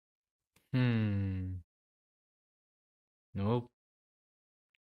Hmm. Nope.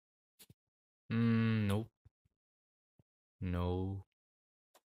 Nope. No.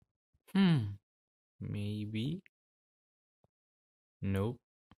 Maybe. Nope.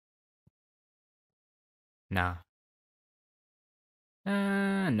 Nah.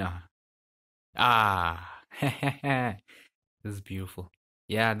 Nah. Ah. This is beautiful.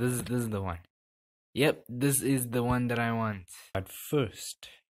 Yeah, this is the one. Yep, this is the one that I want. But first,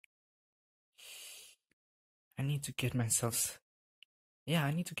 I need to get myself. Yeah,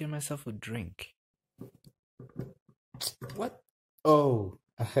 I need to get myself a drink. What? Oh.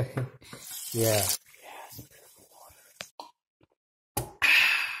 Yeah.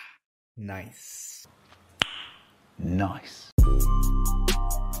 Nice. Nice.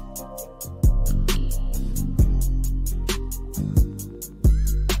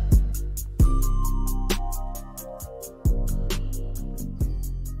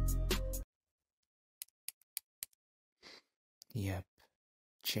 Yep.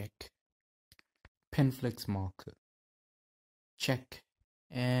 Check. Penflex marker. Check.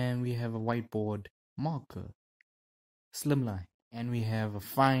 And we have a whiteboard marker. Slimline. And we have a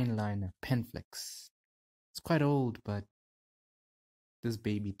fine liner. Penflex. It's quite old, but this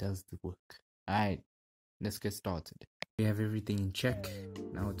baby does the work. Alright, let's get started. We have everything in check.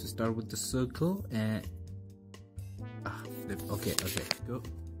 Now to start with the circle and flip. Okay, go.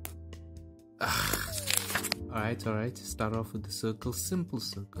 Alright. Start off with the circle. Simple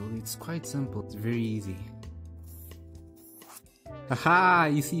circle. It's quite simple. It's very easy. Haha,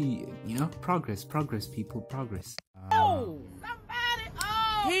 you see, progress, people, progress. Somebody! Oh!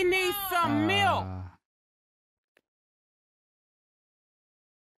 He needs some milk!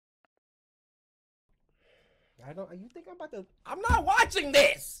 You think I'm about to... I'm not watching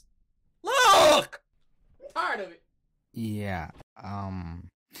this! Look! I'm tired of it. Yeah,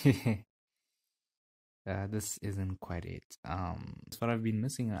 this isn't quite it. That's what I've been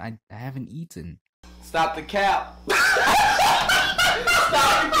missing. I haven't eaten. Stop the cap! Stop the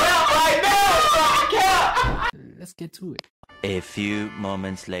cap right now! Stop the cap! Let's get to it. A few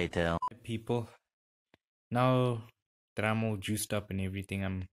moments later. People, now that I'm all juiced up and everything,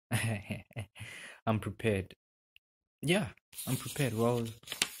 I'm prepared. Yeah, I'm prepared. Well,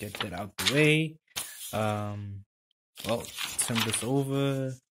 get that out the way. Well, turn this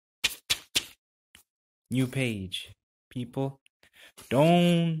over. New page. People,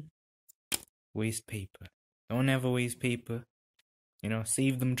 don't waste paper. Don't ever waste paper.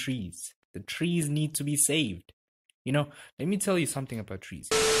 Save them trees. The trees need to be saved. Let me tell you something about trees.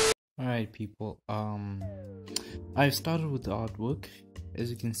 Alright, people. I've started with the artwork. As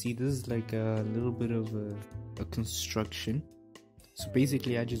you can see, this is like a little bit of a construction. So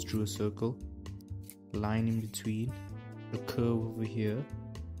basically, I just drew a circle, line in between, a curve over here,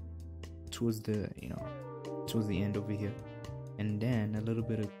 towards the end over here, and then a little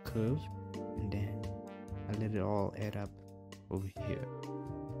bit of curve, and then I let it all add up over here.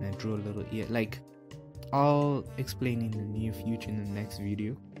 And I drew a little ear. Like, I'll explain in the near future in the next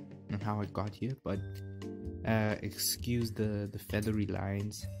video on how I got here, but excuse the feathery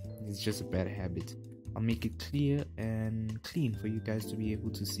lines. It's just a bad habit. I'll make it clear and clean for you guys to be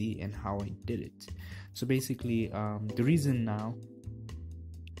able to see and how I did it. So basically, the reason now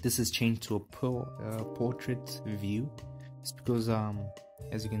this is changed to a portrait view is because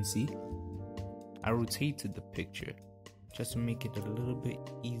as you can see, I rotated the picture just to make it a little bit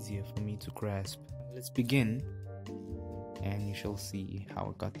easier for me to grasp. Let's begin, and you shall see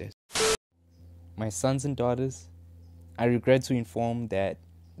how I got there. My sons and daughters, I regret to inform that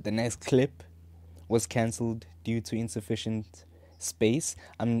the next clip was cancelled due to insufficient space.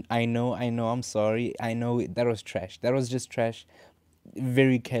 I know, I'm sorry. I know that was trash. That was just trash.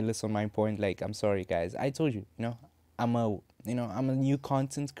 Very careless on my point. Like, I'm sorry, guys. I told you, I'm a new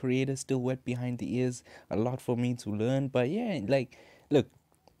content creator, still wet behind the ears. A lot for me to learn. But yeah, like, look,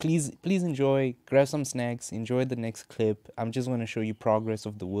 please enjoy, grab some snacks, enjoy the next clip. I'm just going to show you progress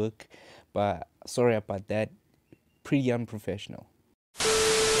of the work. But sorry about that. Pretty unprofessional.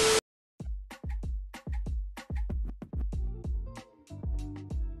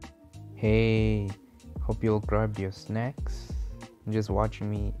 Hey, hope you all grabbed your snacks. Just watching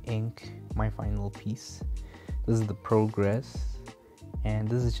me ink my final piece. This is the progress, and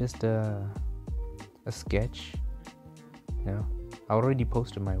this is just a sketch. I already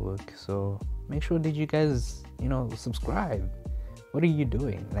posted my work, so make sure that you guys subscribe. What are you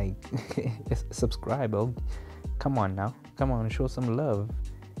doing? Like, subscribe. Come on now, come on, show some love.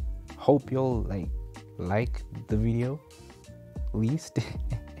 Hope you'll like the video at least.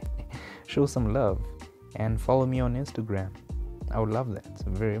 Show some love and follow me on Instagram. I would love that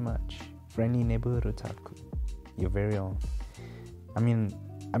very much. friendly neighborhood otaku, your very own. I mean,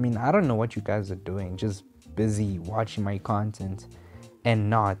 I don't know what you guys are doing, just busy watching my content and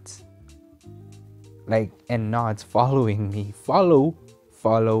not following me. Follow.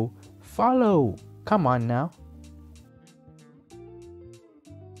 Come on now.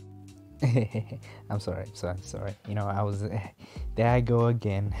 I'm sorry. You know, I was there. I go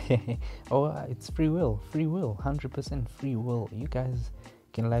again. Oh, it's free will, 100% free will. You guys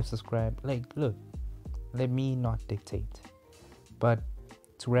can live subscribe. Like, look, let me not dictate. But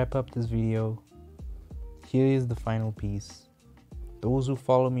to wrap up this video, here is the final piece. Those who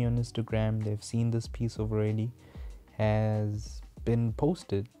follow me on Instagram, they've seen this piece already. Has been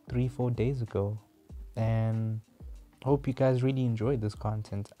posted 3-4 days ago, and hope you guys really enjoyed this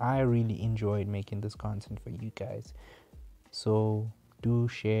content. I really enjoyed making this content for you guys. So do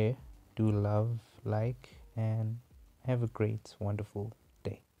share, do love, like, and have a great, wonderful